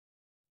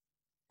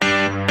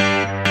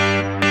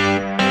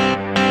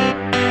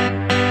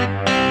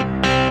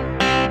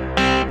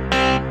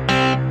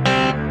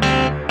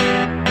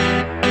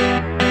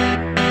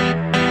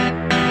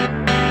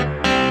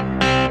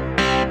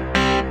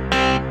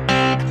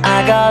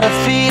I got a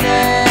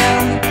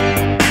feeling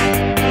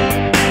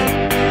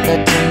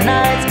that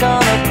tonight's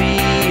gonna be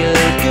a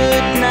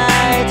good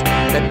night.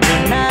 That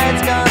tonight's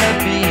gonna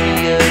be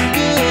a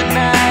good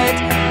night.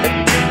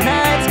 That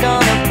tonight's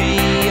gonna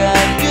be a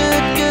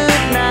good,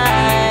 good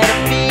night. A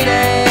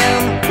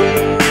feeling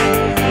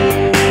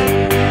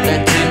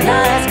that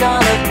tonight's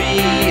gonna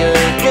be a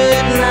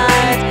good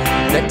night.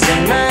 That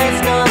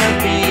tonight's gonna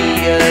be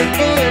a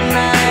good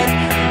night.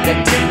 That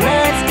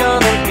tonight's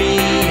gonna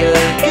be a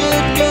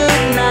good,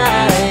 good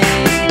night.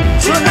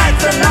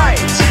 Tonight's the night,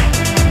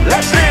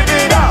 let's live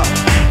it up.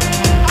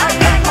 I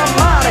got my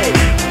money,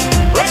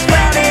 let's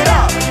burn it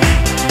up.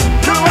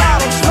 Go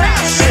out and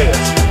smash it,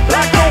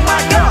 like oh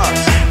my god.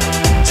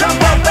 Jump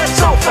off that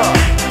sofa,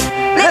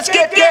 let's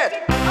get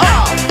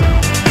off.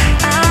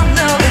 I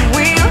know that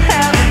we'll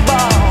have a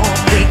ball.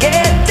 We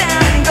get down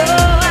and go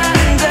out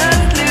and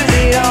just lose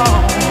it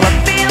all. I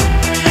feel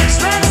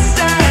stressed,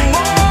 I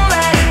won't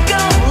let it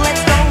go.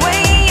 Let's go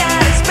way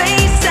out of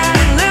space, I'm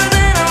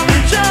losing all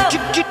control.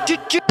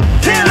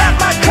 Fill up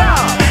my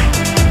car,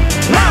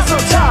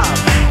 muzzle top.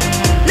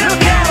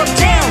 Look at her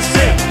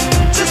dancing,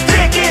 just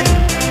take it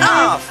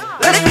off.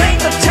 Let's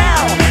paint the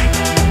town,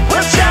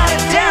 we'll shut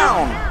it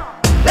down.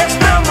 Let's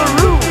burn the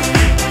roof,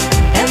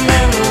 And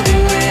then we'll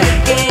do it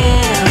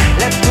again.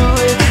 Let's do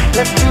it,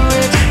 let's do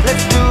it,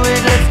 let's do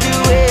it, let's do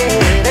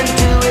it, and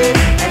do it,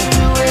 and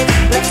do it.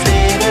 Let's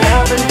live it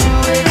up and do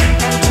it,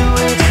 and do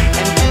it,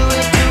 and do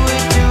it, do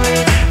it, do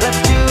it. Let's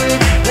do it,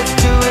 let's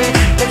do it,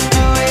 let's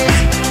do it.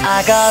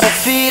 I got a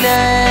feeling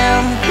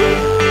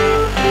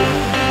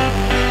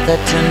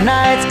that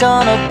tonight's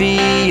gonna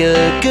be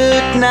a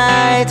good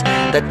night.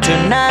 That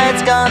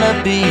tonight's gonna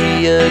be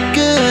a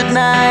good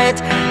night.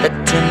 That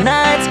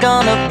tonight's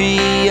gonna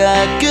be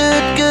a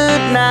good,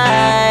 good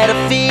night. A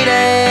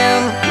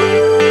feeling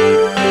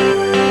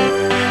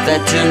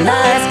that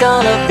tonight's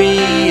gonna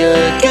be a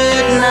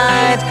good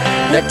night.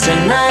 That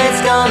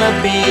tonight's gonna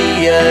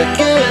be a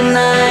good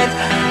night.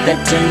 That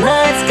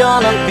tonight's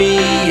gonna be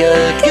a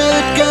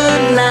good,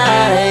 good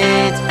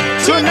night.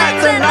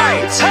 tonight's the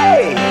night.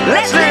 Hey,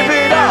 let's live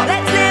it up.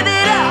 Let's live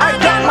it up. I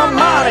got my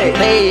money,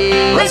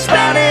 Hey, let's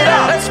burn it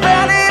up. Let's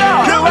burn it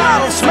up. Go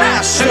out and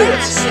smash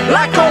it,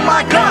 like oh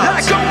my god.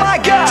 Like oh my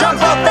god.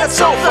 Jump off that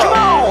sofa, come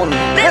on,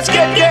 let's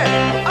get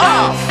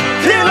off.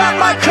 Fill up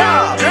my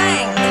car,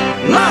 Drink.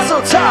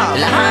 muzzle top.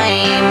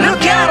 lime.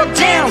 Look at her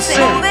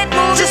dancing, Move it,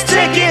 move just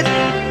take it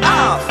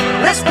off.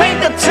 Let's paint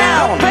the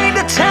town,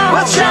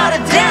 we'll shut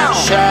it down.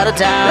 Shut it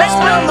down. Let's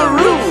burn the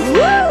roof,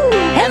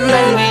 And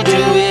then we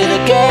do it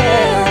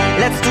again.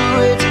 Let's do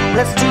it,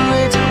 let's do